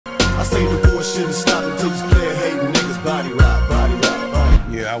say the war shouldn't stop until these player hating niggas body rock, body rock, body.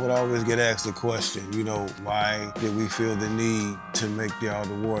 Yeah, I would always get asked the question, you know, why did we feel the need to make the Art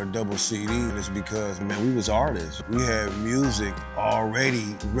of War double CD? And it's because, man, we was artists. We had music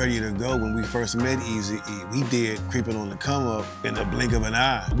already ready to go when we first met Eazy-E. We did Creeping on the Come Up in the blink of an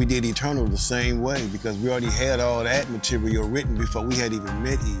eye. We did Eternal the same way because we already had all that material written before we had even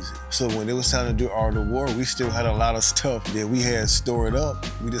met Eazy. So when it was time to do Art of War, we still had a lot of stuff that we had stored up.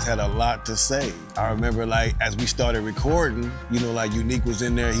 We just had a lot to say. I remember, like, as we started recording, you know, like Unique was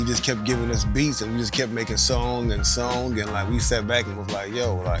in there, he just kept giving us beats and we just kept making song, and like we sat back and was like,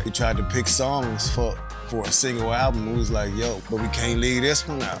 yo, like we tried to pick songs for a single album, and we was like, yo, but we can't leave this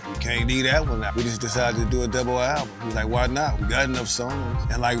one out. We can't leave that one out. We just decided to do a double album. We was like, why not? We got enough songs.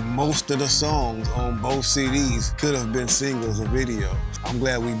 And like most of the songs on both CDs could have been singles or videos. I'm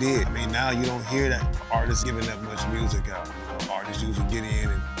glad we did. I mean, now you don't hear that artists giving that much music out. You know, artists usually get in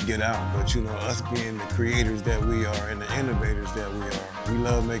and get out. But you know, us being the creators that we are and the innovators that we are, we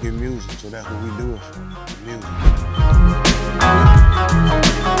love making music, so that's what we do it for, music.